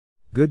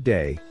Good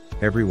day,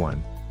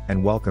 everyone,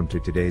 and welcome to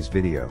today's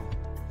video.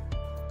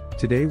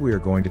 Today we are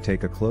going to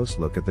take a close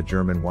look at the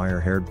German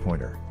wire-haired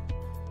pointer.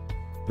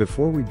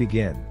 Before we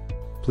begin,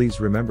 please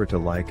remember to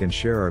like and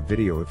share our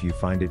video if you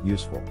find it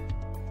useful.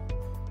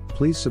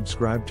 Please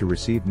subscribe to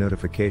receive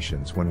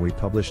notifications when we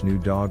publish new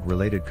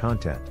dog-related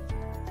content.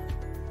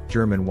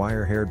 German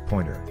wire-haired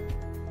pointer.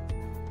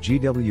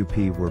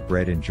 GWP were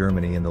bred in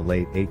Germany in the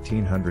late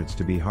 1800s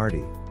to be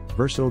hardy,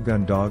 versatile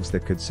gun dogs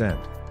that could scent,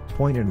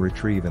 point and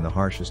retrieve in the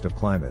harshest of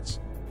climates.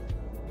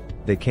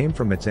 They came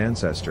from its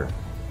ancestor,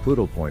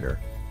 Pudelpointer,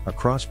 a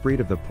crossbreed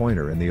of the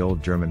pointer and the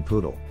old German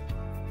Pudel.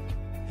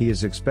 He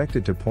is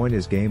expected to point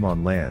his game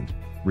on land,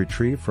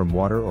 retrieve from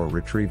water or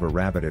retrieve a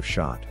rabbit if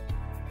shot.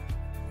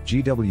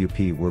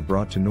 GWP were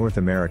brought to North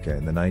America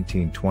in the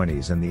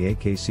 1920s and the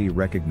AKC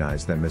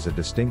recognized them as a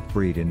distinct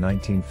breed in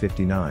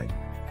 1959.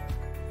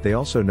 They,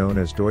 also known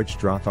as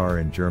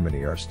Deutsch-Drahthaar in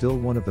Germany, are still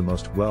one of the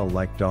most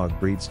well-liked dog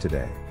breeds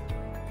today.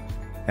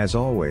 As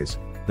always,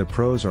 the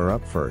pros are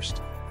up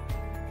first.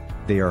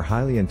 They are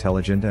highly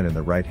intelligent and in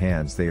the right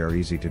hands they are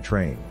easy to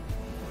train.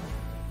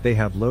 They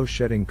have low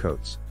shedding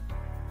coats.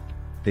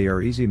 They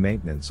are easy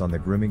maintenance on the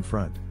grooming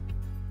front.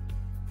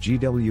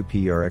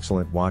 GWP are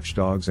excellent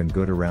watchdogs and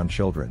good around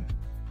children.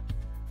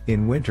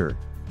 In winter,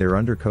 their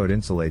undercoat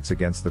insulates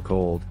against the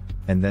cold,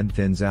 and then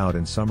thins out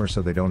in summer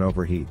so they don't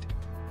overheat.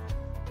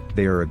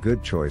 They are a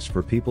good choice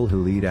for people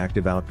who lead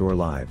active outdoor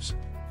lives.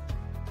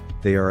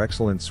 They are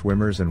excellent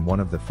swimmers and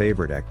one of the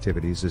favorite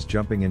activities is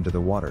jumping into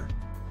the water.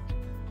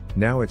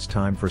 Now it's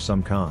time for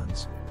some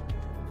cons.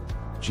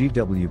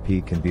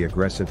 GWP can be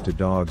aggressive to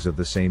dogs of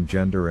the same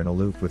gender and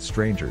aloof with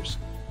strangers.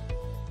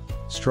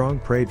 Strong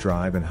prey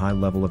drive and high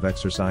level of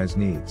exercise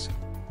needs.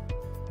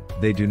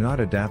 They do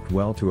not adapt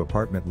well to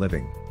apartment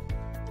living.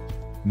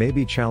 May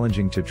be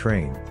challenging to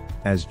train,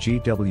 as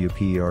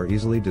GWP are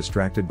easily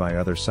distracted by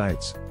other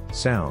sights,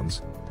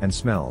 sounds, and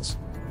smells.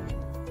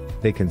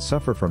 They can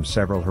suffer from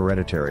several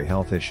hereditary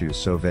health issues,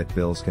 so vet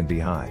bills can be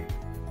high.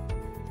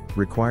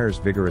 Requires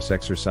vigorous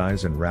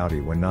exercise and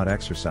rowdy when not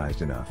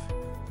exercised enough.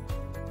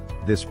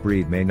 This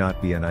breed may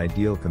not be an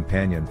ideal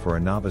companion for a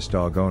novice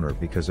dog owner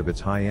because of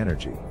its high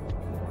energy.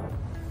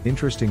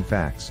 Interesting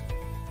facts.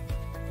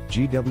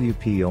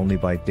 GWP only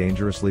bite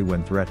dangerously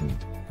when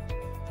threatened.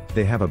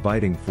 They have a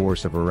biting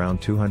force of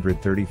around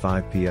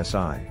 235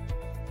 psi.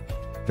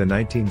 The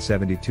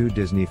 1972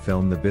 Disney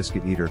film The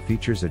Biscuit Eater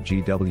features a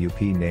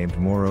GWP named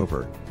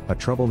Moreover, a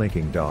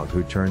troublemaking dog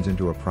who turns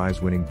into a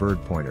prize-winning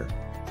bird pointer.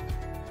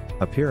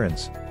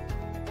 Appearance.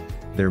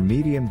 Their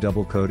medium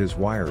double coat is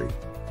wiry,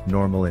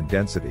 normal in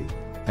density,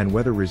 and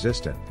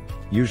weather-resistant,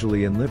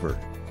 usually in liver,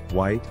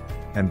 white,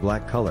 and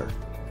black color.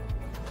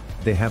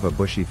 They have a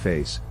bushy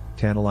face,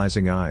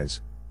 tantalizing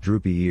eyes,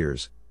 droopy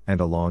ears, and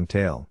a long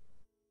tail.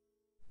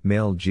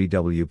 Male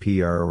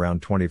GWP are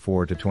around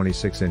 24 to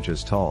 26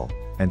 inches tall,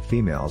 and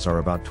females are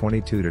about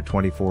 22 to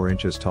 24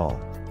 inches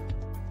tall.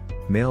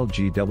 Male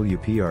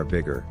GWP are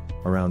bigger,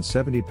 around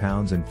 70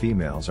 pounds, and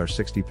females are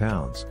 60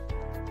 pounds.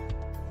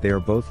 They are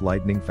both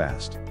lightning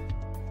fast.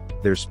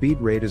 Their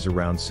speed rate is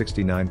around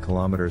 69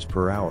 kilometers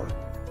per hour,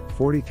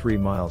 43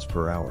 miles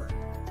per hour.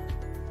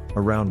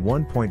 Around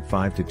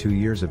 1.5 to 2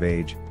 years of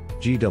age,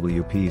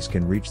 GWPs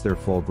can reach their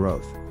full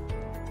growth.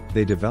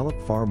 They develop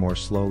far more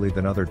slowly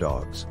than other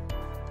dogs.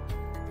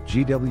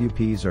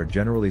 GWPs are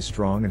generally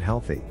strong and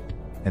healthy,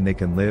 and they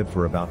can live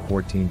for about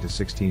 14 to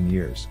 16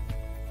 years.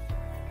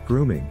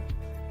 Grooming.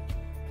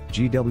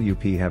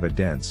 GWP have a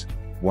dense,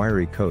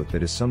 wiry coat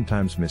that is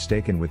sometimes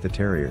mistaken with the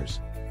terriers.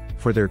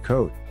 For their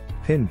coat,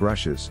 pin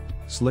brushes,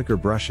 slicker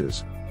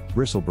brushes,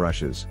 bristle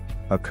brushes,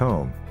 a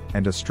comb,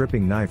 and a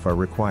stripping knife are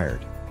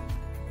required.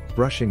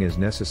 Brushing is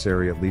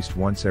necessary at least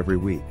once every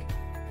week.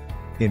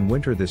 In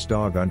winter this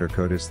dog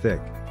undercoat is thick,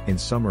 in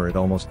summer it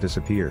almost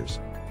disappears.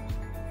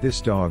 This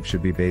dog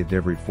should be bathed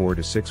every 4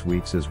 to 6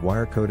 weeks, as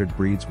wire-coated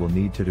breeds will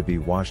need to be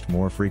washed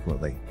more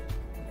frequently.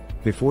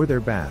 Before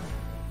their bath,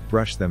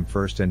 brush them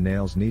first, and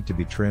nails need to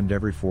be trimmed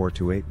every 4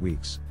 to 8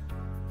 weeks.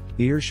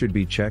 Ears should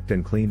be checked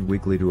and cleaned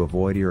weekly to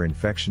avoid ear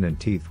infection, and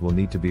teeth will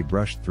need to be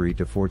brushed 3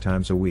 to 4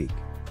 times a week.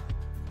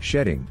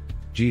 Shedding.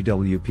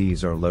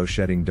 GWPs are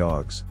low-shedding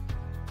dogs.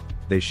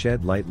 They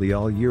shed lightly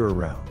all year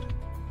around.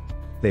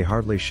 They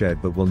hardly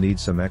shed but will need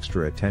some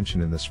extra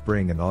attention in the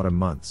spring and autumn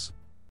months.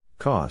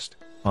 Cost.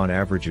 On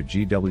average, a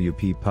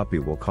GWP puppy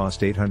will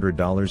cost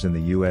 $800 in the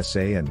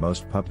USA, and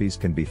most puppies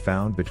can be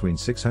found between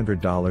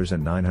 $600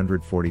 and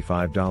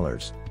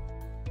 $945.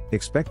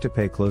 Expect to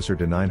pay closer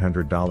to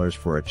 $900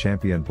 for a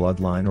champion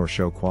bloodline or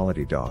show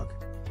quality dog.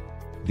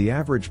 The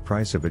average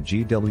price of a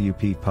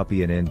GWP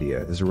puppy in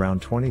India is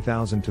around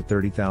 20,000 to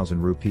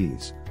 30,000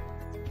 rupees.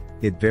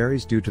 It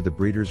varies due to the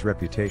breeder's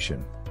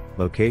reputation,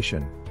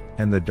 location,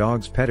 and the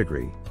dog's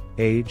pedigree,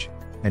 age,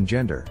 and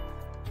gender.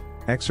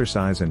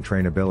 Exercise and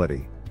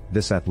trainability.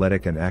 This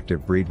athletic and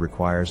active breed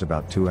requires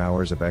about 2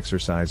 hours of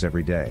exercise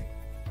every day.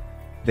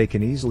 They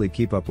can easily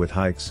keep up with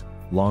hikes,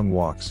 long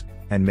walks,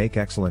 and make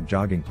excellent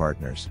jogging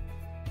partners.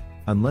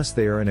 Unless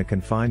they are in a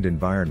confined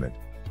environment,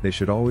 they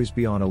should always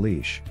be on a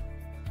leash.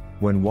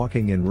 When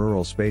walking in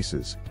rural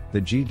spaces,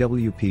 the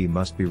GWP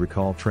must be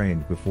recall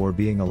trained before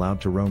being allowed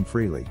to roam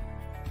freely.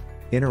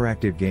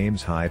 Interactive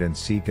games, hide and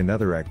seek, and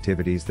other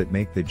activities that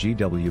make the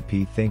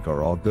GWP think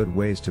are all good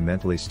ways to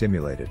mentally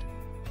stimulate it.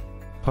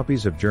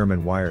 Puppies of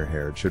German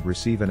Wirehaired should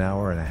receive an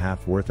hour and a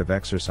half worth of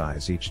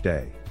exercise each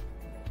day.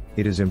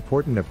 It is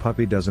important a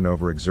puppy doesn't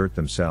overexert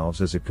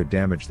themselves, as it could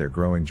damage their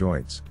growing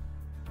joints.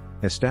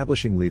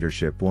 Establishing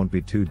leadership won't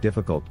be too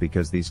difficult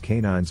because these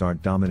canines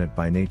aren't dominant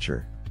by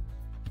nature.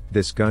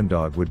 This gun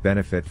dog would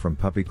benefit from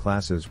puppy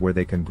classes where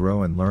they can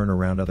grow and learn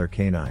around other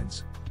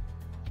canines.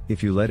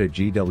 If you let a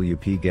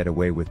GWP get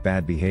away with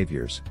bad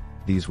behaviors,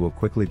 these will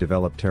quickly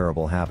develop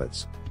terrible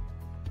habits.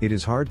 It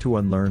is hard to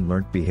unlearn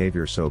learnt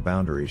behavior, so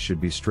boundaries should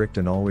be strict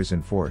and always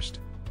enforced.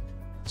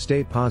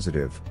 Stay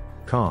positive,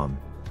 calm,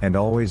 and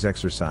always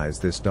exercise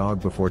this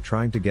dog before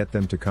trying to get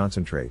them to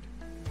concentrate.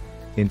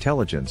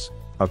 Intelligence.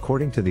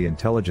 According to The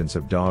Intelligence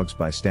of Dogs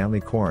by Stanley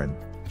Coren,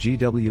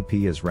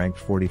 GWP is ranked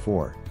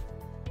 44.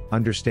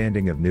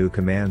 Understanding of new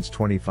commands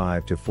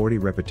 25 to 40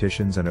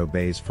 repetitions, and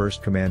obeys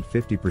first command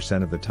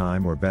 50% of the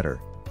time or better.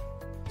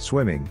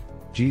 Swimming.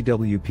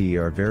 GWP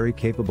are very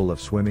capable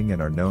of swimming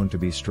and are known to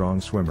be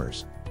strong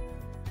swimmers.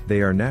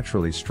 They are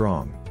naturally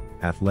strong,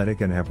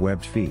 athletic, and have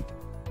webbed feet.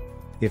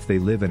 If they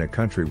live in a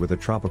country with a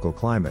tropical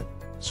climate,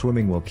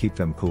 swimming will keep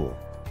them cool.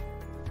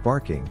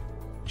 Barking.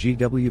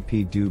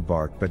 GWP do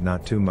bark, but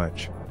not too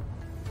much.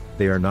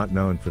 They are not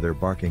known for their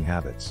barking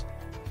habits.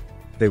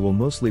 They will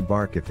mostly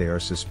bark if they are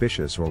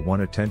suspicious or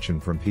want attention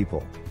from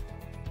people.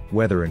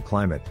 Weather and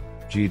climate.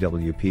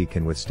 GWP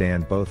can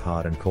withstand both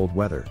hot and cold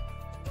weather.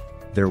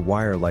 Their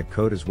wire-like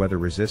coat is weather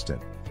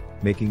resistant,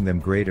 making them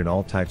great in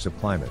all types of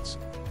climates.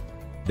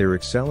 They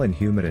excel in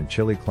humid and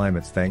chilly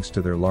climates thanks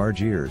to their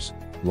large ears,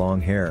 long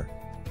hair,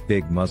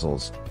 big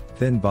muzzles,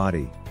 thin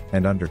body,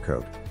 and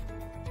undercoat.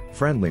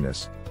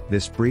 Friendliness.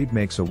 This breed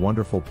makes a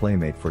wonderful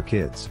playmate for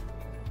kids.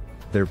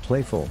 Their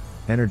playful,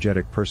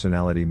 energetic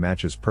personality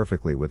matches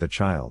perfectly with a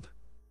child.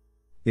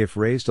 If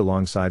raised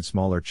alongside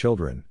smaller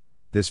children,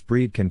 this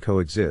breed can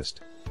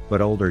coexist,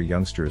 but older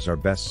youngsters are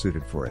best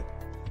suited for it.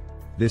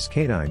 This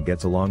canine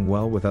gets along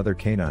well with other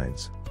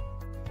canines.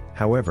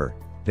 However,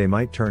 they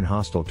might turn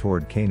hostile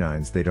toward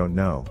canines they don't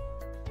know.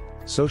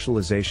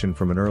 Socialization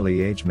from an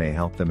early age may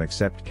help them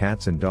accept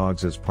cats and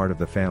dogs as part of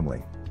the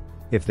family.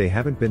 If they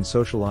haven't been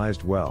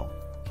socialized well,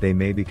 they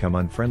may become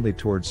unfriendly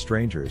towards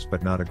strangers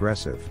but not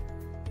aggressive.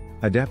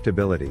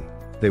 Adaptability.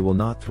 They will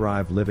not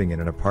thrive living in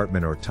an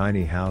apartment or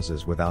tiny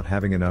houses without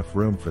having enough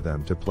room for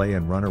them to play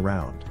and run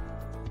around.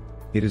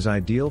 It is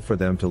ideal for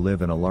them to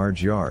live in a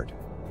large yard,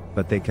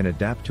 but they can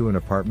adapt to an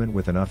apartment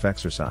with enough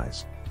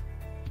exercise.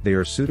 They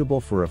are suitable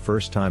for a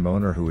first-time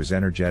owner who is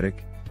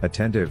energetic,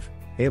 attentive,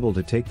 able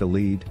to take the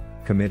lead,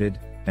 committed,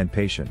 and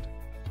patient.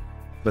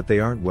 But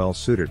they aren't well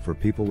suited for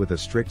people with a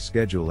strict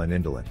schedule and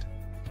indolent.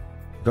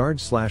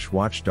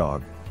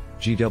 Guard/watchdog.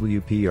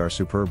 GWP are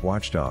superb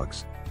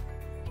watchdogs.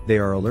 They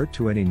are alert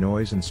to any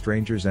noise and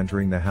strangers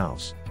entering the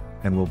house,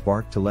 and will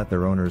bark to let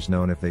their owners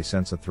know if they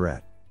sense a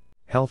threat.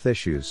 Health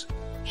issues.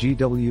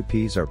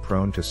 GWPs are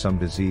prone to some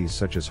disease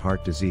such as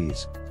heart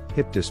disease,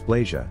 hip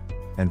dysplasia,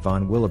 and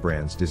von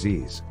Willebrand's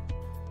disease.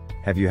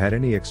 Have you had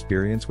any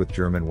experience with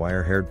German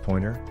Wirehaired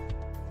Pointer?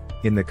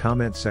 In the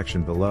comment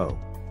section below,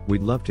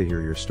 we'd love to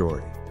hear your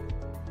story.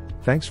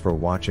 Thanks for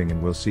watching,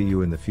 and we'll see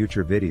you in the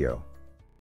future video.